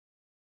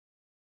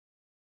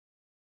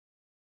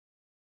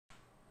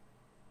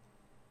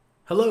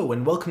Hello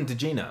and welcome to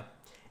GeNa.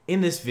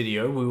 In this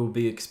video, we will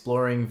be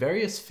exploring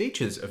various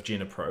features of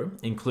GeNa Pro,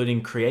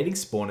 including creating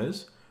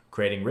spawners,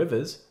 creating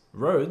rivers,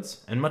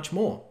 roads, and much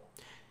more.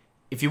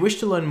 If you wish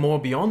to learn more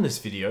beyond this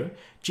video,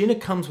 GeNa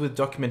comes with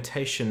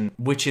documentation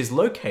which is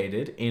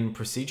located in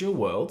Procedural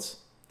Worlds,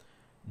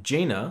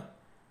 GeNa,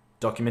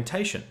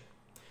 Documentation.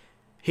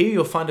 Here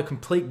you'll find a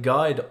complete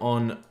guide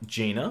on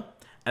GeNa,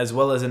 as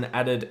well as an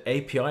added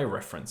API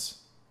reference.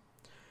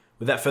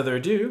 Without further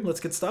ado,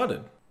 let's get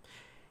started.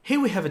 Here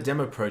we have a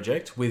demo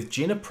project with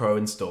GeNa Pro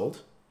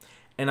installed,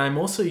 and I'm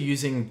also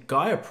using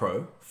Gaia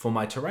Pro for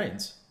my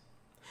terrains.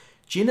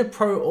 GeNa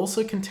Pro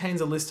also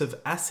contains a list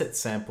of asset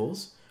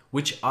samples,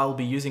 which I'll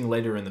be using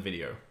later in the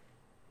video.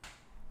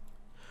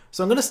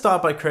 So I'm going to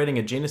start by creating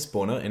a GeNa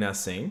spawner in our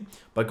scene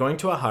by going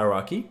to our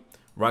hierarchy,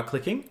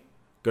 right-clicking,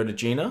 go to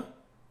GeNa,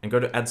 and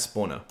go to Add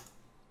Spawner.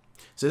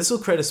 So this will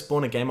create a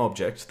spawner game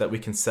object that we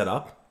can set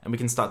up, and we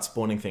can start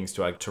spawning things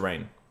to our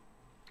terrain.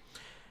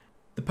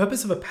 The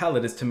purpose of a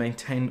palette is to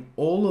maintain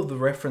all of the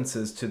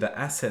references to the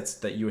assets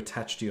that you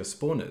attach to your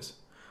spawners.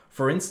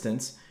 For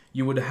instance,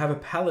 you would have a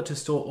palette to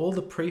store all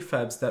the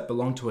prefabs that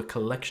belong to a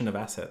collection of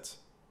assets.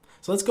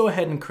 So let's go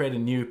ahead and create a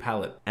new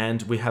palette,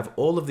 and we have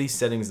all of these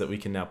settings that we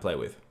can now play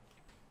with.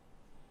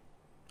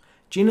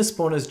 GeNa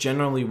spawners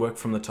generally work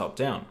from the top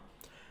down.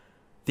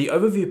 The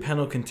overview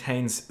panel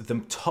contains the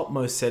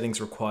topmost settings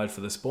required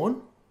for the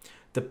spawn.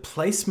 The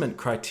placement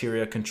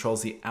criteria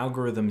controls the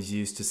algorithms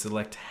used to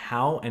select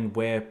how and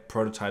where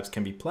prototypes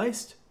can be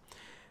placed.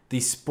 The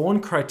spawn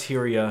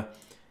criteria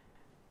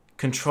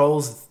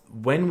controls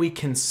when we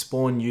can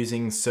spawn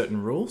using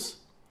certain rules.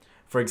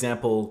 For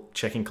example,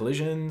 checking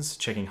collisions,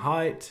 checking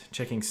height,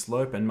 checking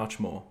slope, and much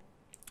more.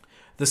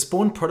 The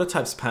spawn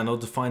prototypes panel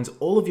defines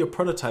all of your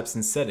prototypes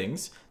and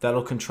settings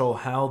that'll control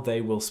how they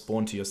will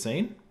spawn to your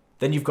scene.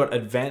 Then you've got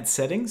advanced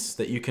settings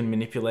that you can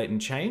manipulate and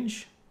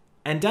change.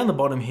 And down the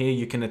bottom here,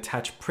 you can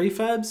attach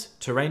prefabs,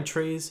 terrain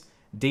trees,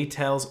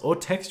 details, or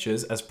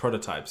textures as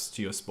prototypes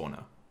to your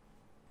spawner.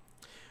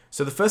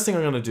 So the first thing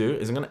I'm going to do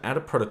is I'm going to add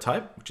a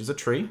prototype, which is a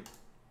tree,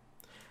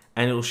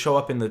 and it will show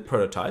up in the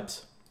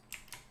prototypes.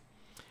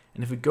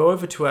 And if we go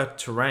over to our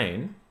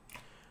terrain,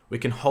 we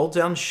can hold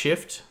down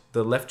Shift,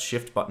 the left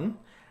Shift button,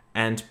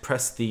 and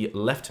press the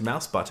left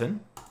mouse button,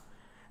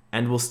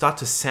 and we'll start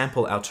to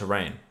sample our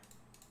terrain.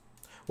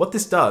 What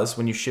this does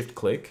when you Shift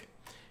click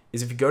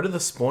is if you go to the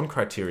spawn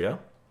criteria,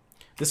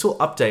 this will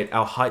update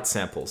our height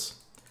samples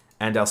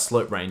and our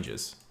slope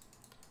ranges.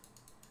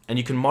 And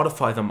you can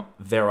modify them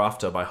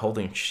thereafter by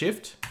holding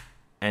Shift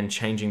and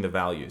changing the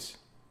values.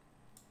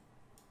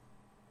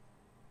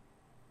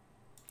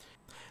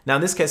 Now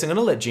in this case, I'm going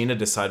to let GeNa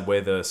decide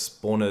where the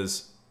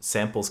spawner's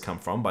samples come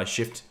from by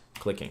Shift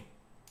clicking.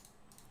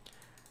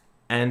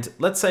 And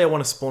let's say I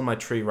want to spawn my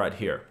tree right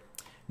here.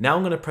 Now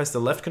I'm going to press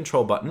the left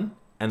control button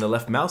and the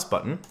left mouse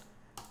button,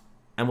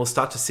 and we'll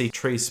start to see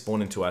trees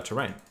spawn into our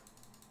terrain.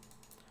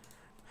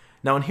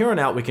 Now, on here on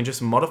out, we can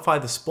just modify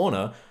the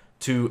spawner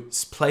to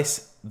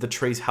place the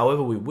trees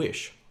however we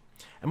wish.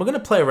 And we're going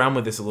to play around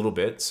with this a little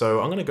bit. So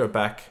I'm going to go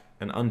back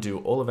and undo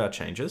all of our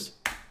changes.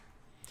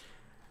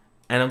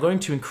 And I'm going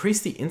to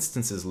increase the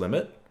instances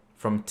limit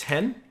from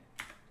 10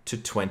 to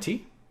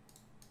 20.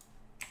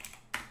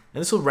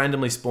 And this will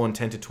randomly spawn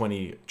 10 to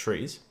 20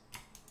 trees.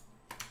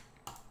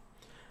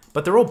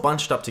 But they're all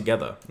bunched up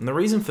together. And the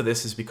reason for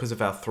this is because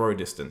of our throw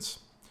distance.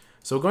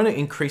 So we're going to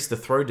increase the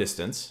throw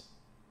distance.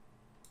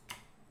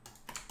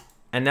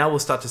 And now we'll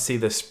start to see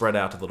this spread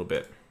out a little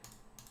bit.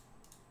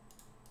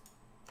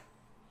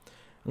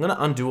 I'm going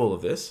to undo all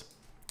of this.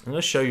 I'm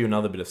going to show you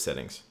another bit of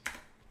settings.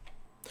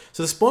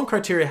 So the spawn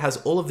criteria has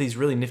all of these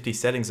really nifty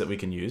settings that we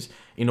can use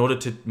in order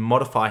to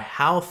modify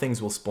how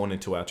things will spawn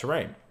into our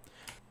terrain.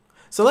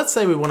 So let's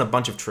say we want a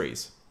bunch of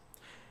trees.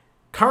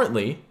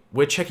 Currently,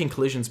 we're checking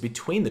collisions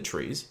between the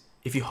trees.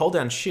 If you hold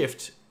down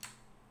Shift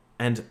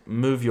and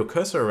move your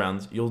cursor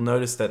around, you'll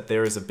notice that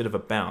there is a bit of a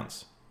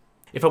bounce.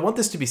 If I want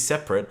this to be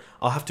separate,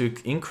 I'll have to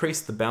increase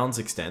the bounds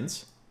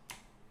extents.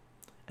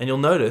 And you'll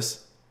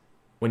notice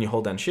when you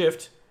hold down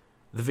Shift,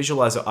 the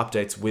visualizer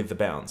updates with the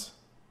bounds.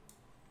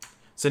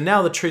 So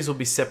now the trees will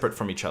be separate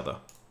from each other.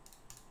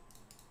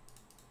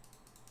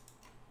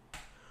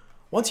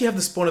 Once you have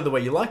the spawner the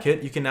way you like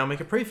it, you can now make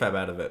a prefab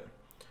out of it.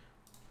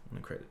 I'm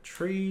going to create a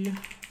tree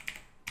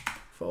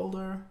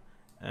folder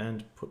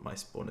and put my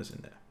spawners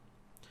in there.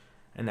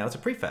 And now it's a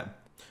prefab.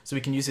 So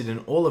we can use it in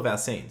all of our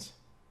scenes.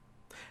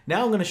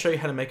 Now I'm going to show you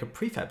how to make a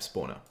prefab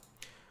spawner.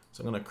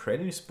 So I'm going to create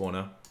a new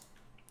spawner.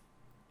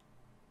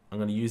 I'm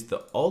going to use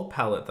the old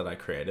palette that I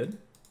created.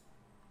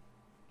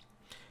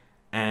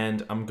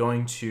 And I'm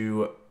going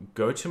to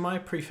go to my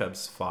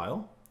prefabs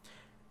file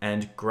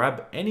and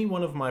grab any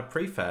one of my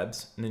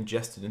prefabs and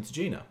ingest it into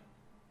GeNa.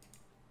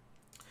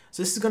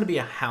 So this is going to be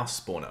a house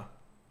spawner.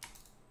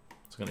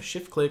 So I'm going to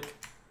Shift click,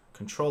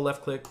 Control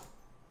left click,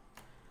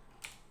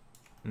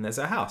 and there's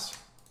our house.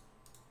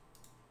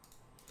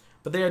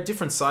 But they are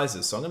different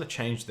sizes, so I'm going to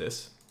change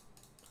this.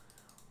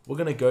 We're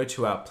going to go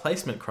to our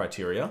placement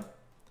criteria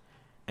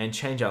and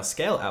change our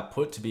scale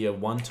output to be a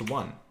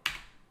 1:1.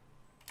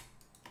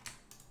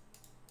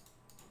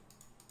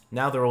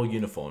 Now they're all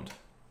uniformed.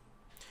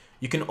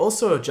 You can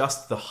also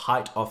adjust the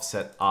height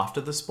offset after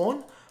the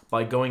spawn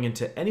by going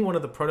into any one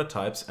of the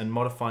prototypes and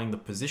modifying the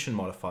position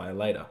modifier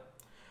later.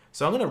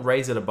 So I'm going to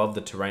raise it above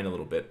the terrain a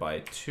little bit by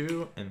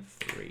 2 and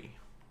 3.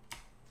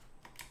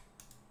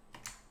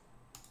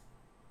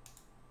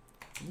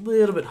 A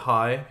little bit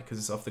high because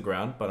it's off the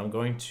ground, but I'm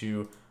going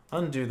to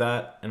undo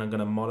that and I'm going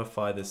to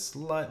modify this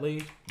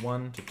slightly,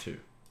 1 to 2.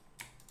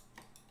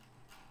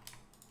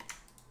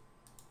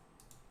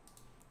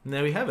 And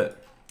there we have it.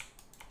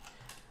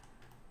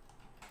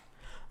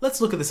 Let's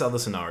look at this other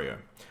scenario.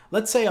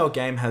 Let's say our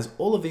game has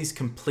all of these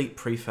complete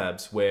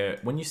prefabs where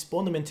when you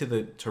spawn them into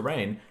the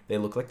terrain, they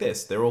look like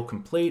this. They're all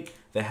complete,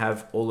 they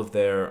have all of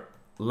their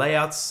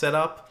layouts set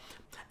up,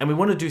 and we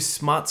want to do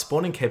smart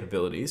spawning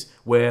capabilities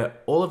where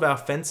all of our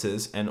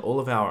fences and all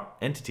of our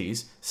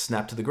entities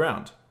snap to the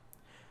ground.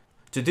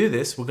 To do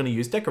this, we're going to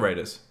use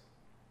decorators.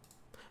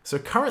 So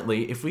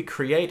currently, if we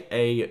create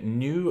a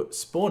new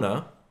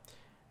spawner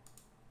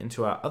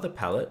into our other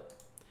palette,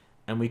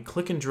 and we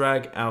click and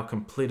drag our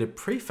completed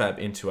prefab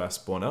into our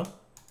spawner,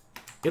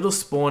 it'll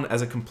spawn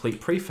as a complete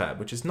prefab,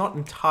 which is not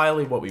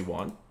entirely what we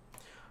want.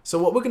 So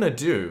what we're going to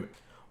do,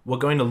 we're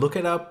going to look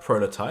at our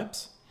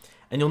prototypes,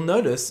 and you'll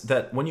notice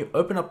that when you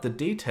open up the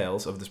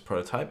details of this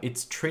prototype,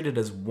 it's treated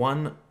as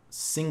one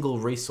single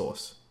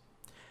resource.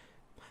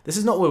 This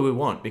is not what we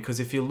want, because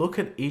if you look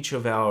at each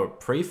of our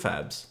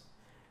prefabs,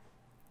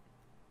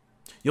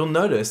 you'll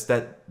notice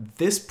that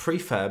this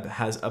prefab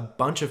has a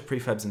bunch of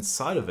prefabs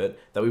inside of it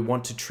that we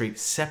want to treat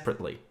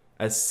separately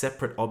as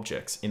separate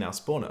objects in our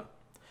spawner.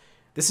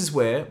 This is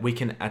where we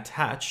can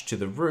attach to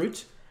the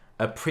root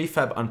a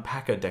prefab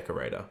unpacker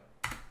decorator.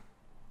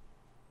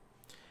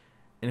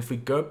 And if we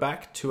go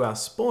back to our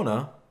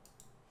spawner,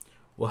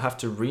 we'll have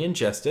to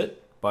re-ingest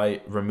it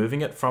by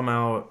removing it from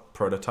our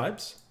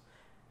prototypes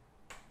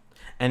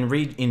and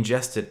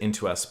re-ingest it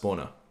into our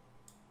spawner.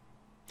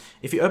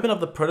 If you open up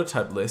the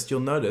prototype list, you'll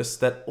notice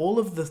that all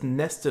of the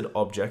nested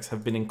objects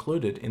have been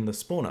included in the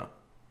spawner.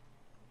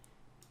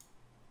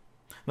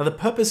 Now the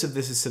purpose of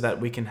this is so that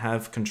we can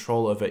have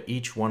control over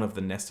each one of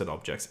the nested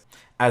objects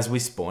as we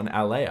spawn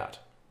our layout.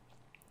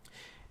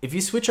 If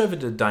you switch over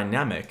to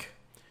dynamic,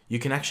 you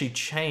can actually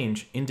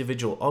change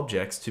individual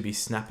objects to be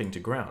snapping to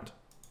ground,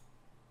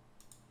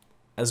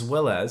 as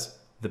well as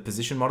the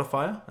position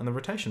modifier and the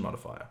rotation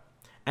modifier,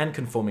 and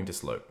conforming to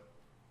slope.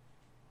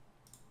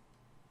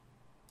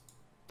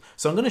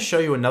 So I'm going to show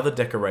you another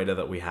decorator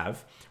that we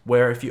have,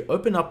 where if you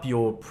open up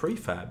your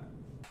prefab,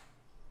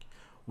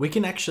 we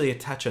can actually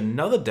attach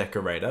another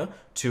decorator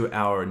to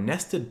our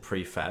nested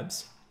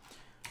prefabs,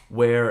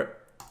 where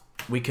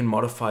we can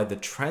modify the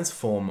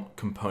transform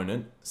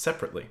component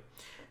separately.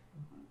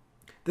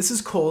 This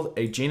is called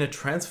a GeNa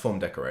transform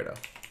decorator.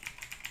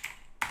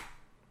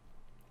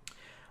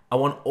 I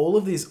want all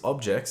of these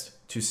objects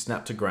to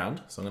snap to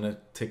ground, so I'm going to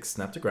tick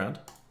snap to ground,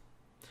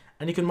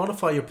 and you can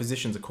modify your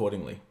positions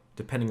accordingly,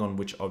 depending on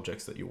which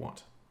objects that you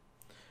want.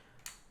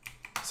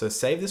 So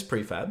save this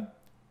prefab,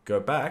 go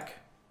back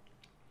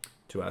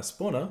to our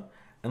spawner,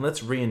 and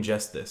let's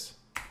re-ingest this.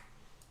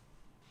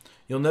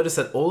 You'll notice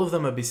that all of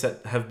them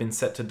have been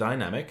set to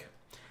dynamic,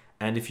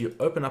 and if you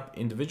open up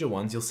individual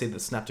ones, you'll see that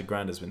snap to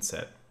ground has been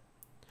set.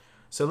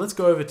 So let's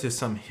go over to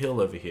some hill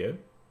over here,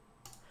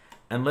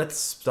 and let's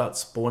start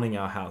spawning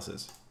our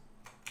houses.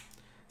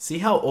 See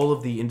how all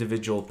of the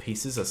individual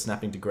pieces are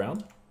snapping to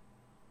ground?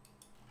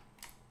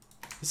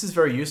 This is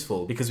very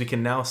useful because we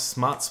can now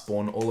smart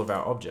spawn all of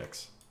our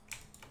objects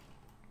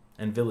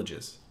and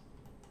villages.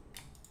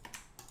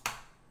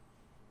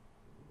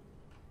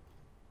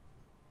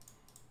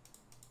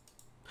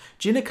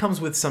 GeNa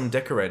comes with some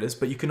decorators,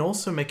 but you can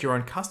also make your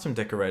own custom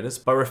decorators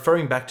by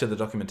referring back to the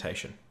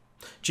documentation.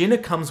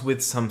 GeNa comes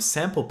with some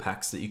sample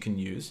packs that you can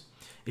use.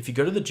 If you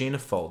go to the GeNa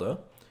folder,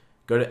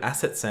 go to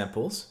Asset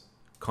Samples,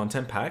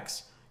 Content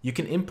Packs, you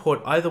can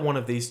import either one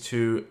of these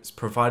two,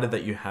 provided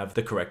that you have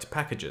the correct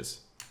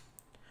packages.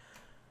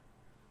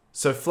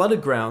 So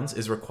Flooded Grounds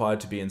is required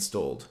to be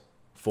installed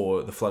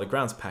for the Flooded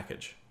Grounds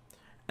package.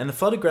 And the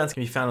Flooded Grounds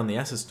can be found on the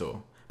Asset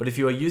Store, but if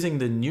you are using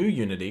the new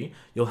Unity,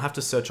 you'll have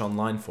to search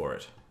online for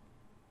it.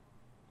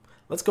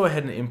 Let's go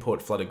ahead and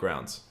import Flooded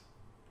Grounds.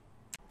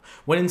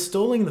 When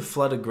installing the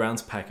Flooded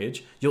Grounds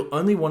package, you'll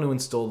only want to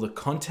install the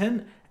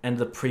content and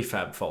the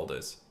prefab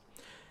folders.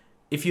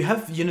 If you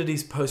have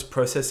Unity's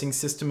post-processing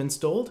system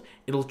installed,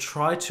 it'll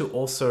try to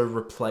also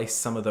replace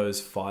some of those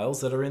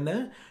files that are in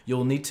there.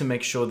 You'll need to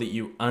make sure that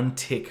you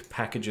untick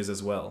packages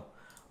as well.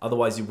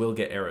 Otherwise you will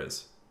get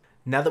errors.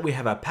 Now that we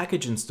have our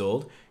package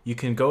installed, you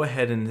can go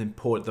ahead and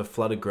import the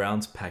Flooded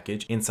Grounds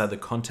package inside the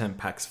Content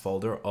Packs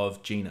folder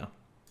of GeNa.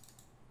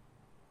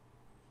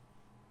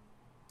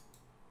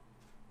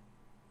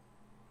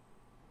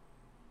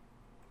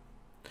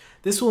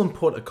 This will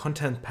import a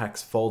Content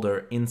Packs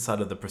folder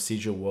inside of the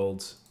Procedural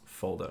Worlds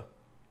folder.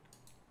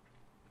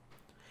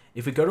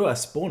 If we go to our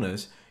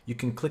spawners, you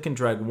can click and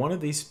drag one of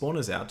these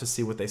spawners out to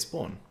see what they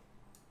spawn.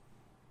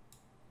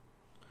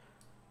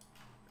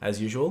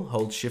 As usual,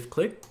 hold Shift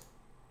click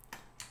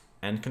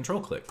and Control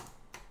click.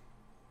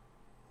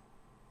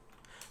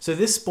 So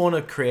this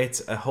spawner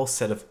creates a whole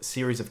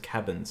series of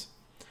cabins.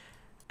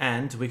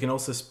 And we can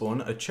also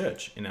spawn a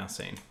church in our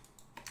scene.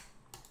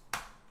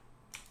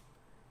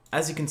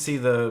 As you can see,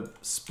 the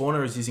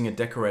spawner is using a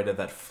decorator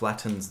that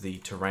flattens the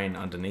terrain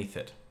underneath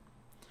it,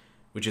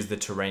 which is the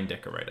terrain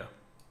decorator.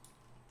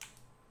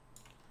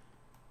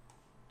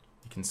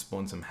 You can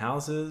spawn some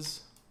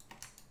houses.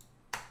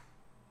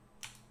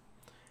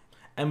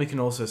 And we can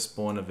also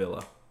spawn a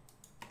villa.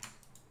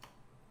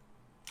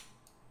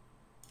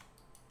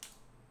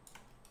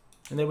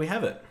 And there we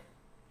have it.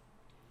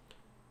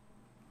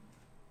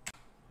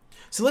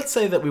 So let's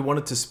say that we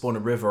wanted to spawn a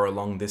river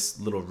along this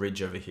little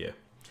ridge over here.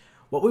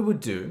 What we would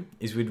do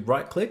is we'd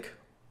right click,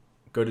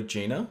 go to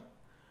GeNa,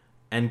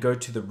 and go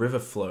to the river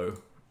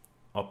flow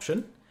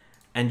option,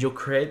 and you'll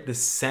create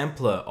this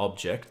sampler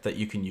object that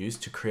you can use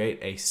to create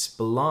a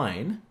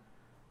spline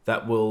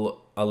that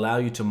will allow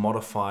you to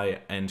modify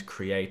and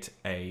create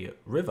a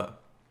river.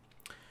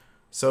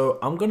 So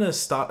I'm going to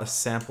start a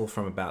sample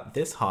from about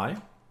this high,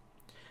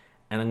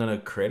 and I'm going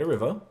to create a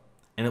river,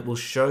 and it will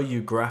show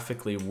you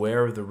graphically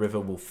where the river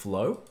will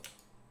flow.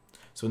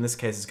 So in this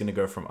case, it's going to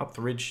go from up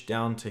the ridge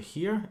down to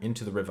here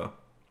into the river.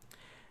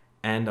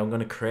 And I'm going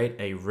to create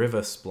a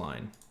river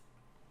spline.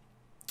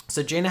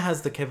 So GeNa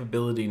has the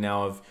capability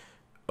now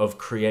of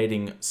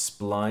creating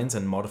splines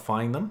and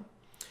modifying them.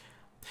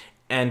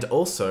 And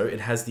also it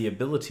has the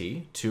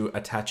ability to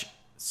attach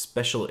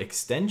special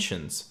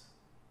extensions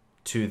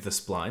to the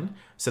spline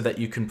so that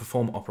you can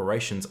perform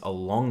operations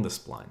along the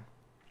spline.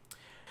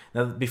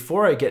 Now,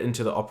 before I get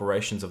into the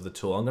operations of the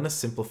tool, I'm going to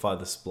simplify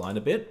the spline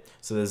a bit.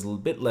 So there's a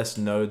bit less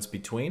nodes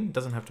between. It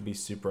doesn't have to be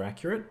super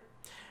accurate.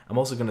 I'm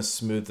also going to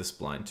smooth the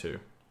spline too.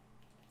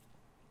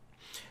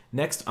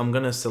 Next, I'm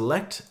going to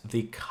select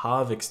the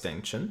carve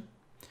extension.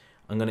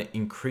 I'm going to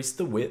increase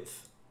the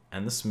width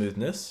and the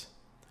smoothness.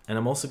 And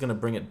I'm also going to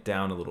bring it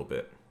down a little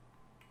bit.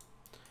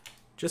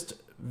 Just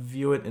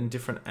view it in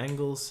different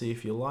angles, see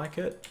if you like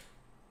it.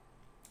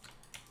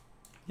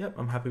 Yep,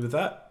 I'm happy with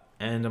that.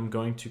 And I'm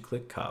going to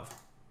click carve.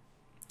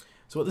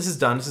 So what this has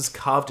done is it's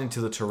carved into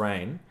the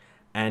terrain,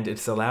 and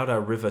it's allowed our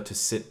river to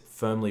sit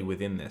firmly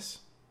within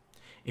this.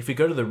 If we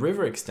go to the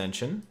river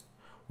extension,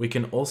 we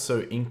can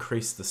also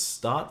increase the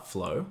start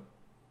flow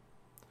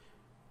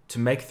to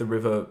make the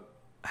river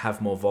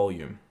have more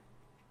volume.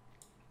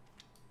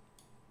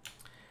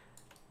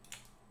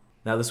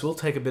 Now this will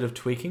take a bit of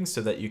tweaking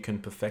so that you can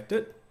perfect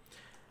it.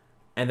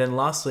 And then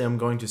lastly, I'm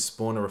going to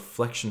spawn a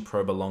reflection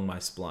probe along my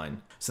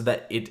spline so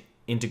that it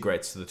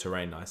integrates to the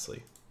terrain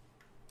nicely.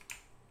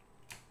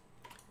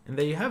 And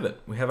there you have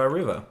it. We have our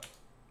river.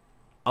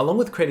 Along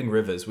with creating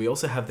rivers, we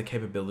also have the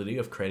capability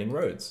of creating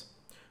roads.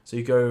 So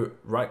you go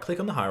right click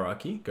on the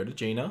hierarchy, go to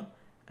GeNa,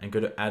 and go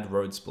to add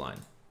road spline.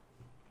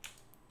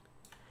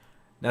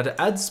 Now to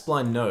add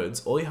spline nodes,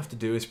 all you have to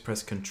do is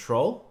press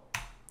Control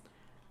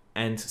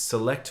and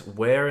select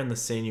where in the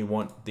scene you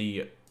want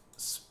the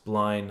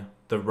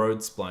road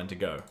spline to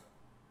go.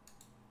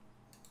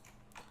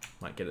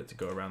 Might get it to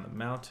go around the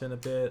mountain a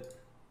bit.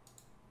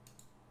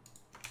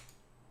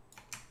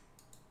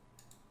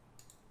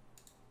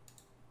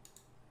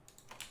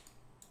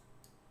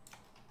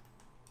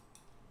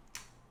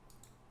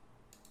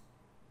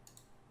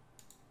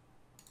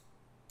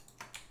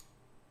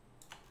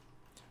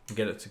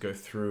 Get it to go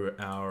through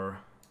our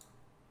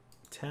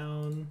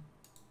town.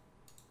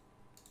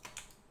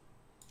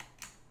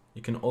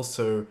 You can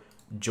also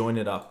join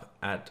it up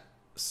at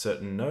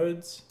certain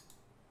nodes.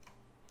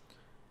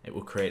 It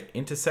will create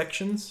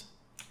intersections.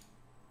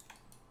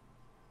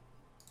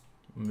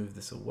 Move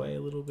this away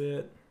a little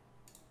bit.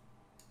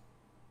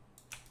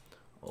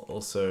 I'll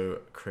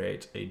also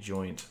create a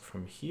joint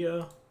from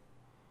here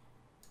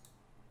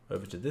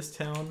over to this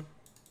town.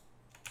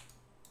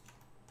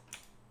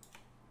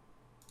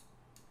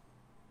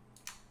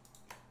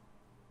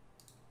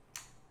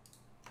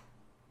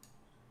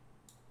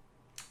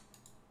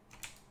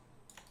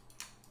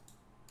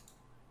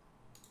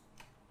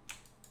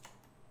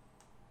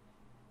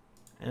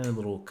 And a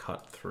little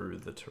cut through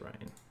the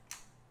terrain.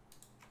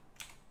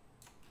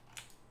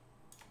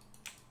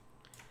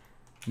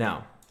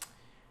 Now,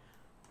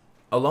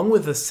 along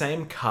with the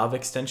same carve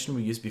extension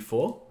we used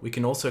before, we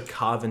can also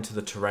carve into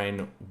the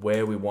terrain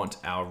where we want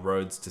our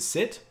roads to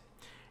sit.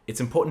 It's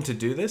important to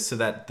do this so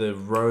that the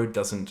road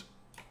doesn't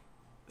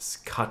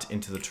cut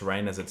into the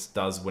terrain as it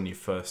does when you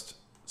first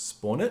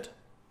spawn it.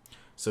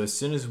 So as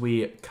soon as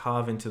we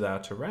carve into our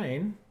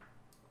terrain,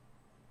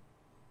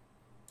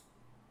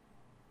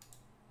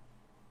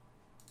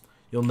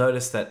 you'll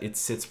notice that it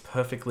sits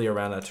perfectly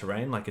around our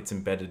terrain, like it's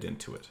embedded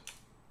into it.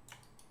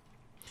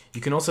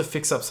 You can also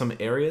fix up some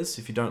areas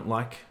if you don't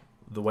like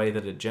the way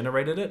that it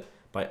generated it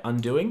by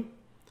undoing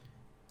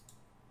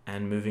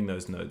and moving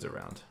those nodes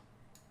around.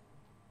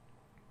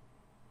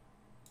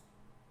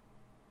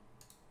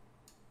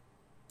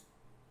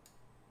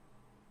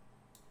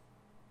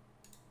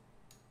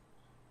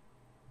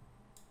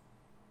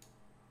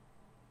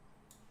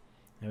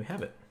 There we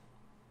have it.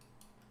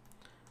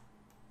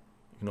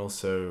 You can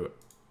also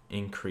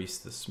increase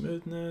the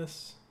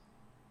smoothness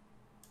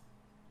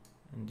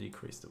and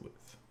decrease the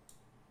width.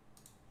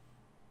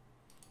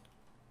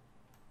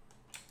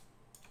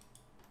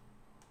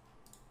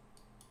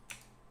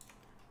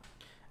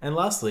 And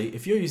lastly,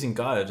 if you're using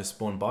Gaia to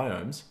spawn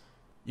biomes,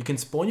 you can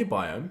spawn your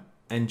biome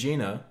and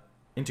GeNa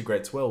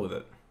integrates well with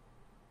it.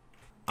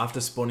 After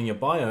spawning your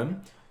biome,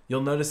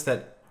 you'll notice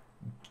that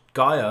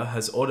Gaia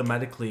has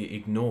automatically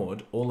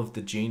ignored all of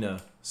the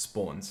GeNa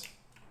spawns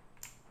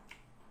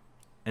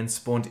and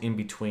spawned in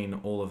between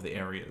all of the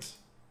areas.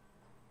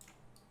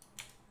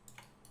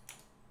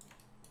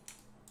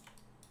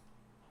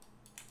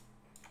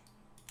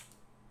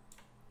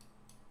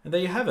 And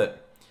there you have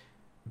it.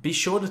 Be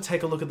sure to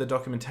take a look at the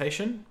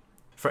documentation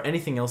for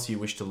anything else you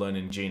wish to learn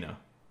in GeNa.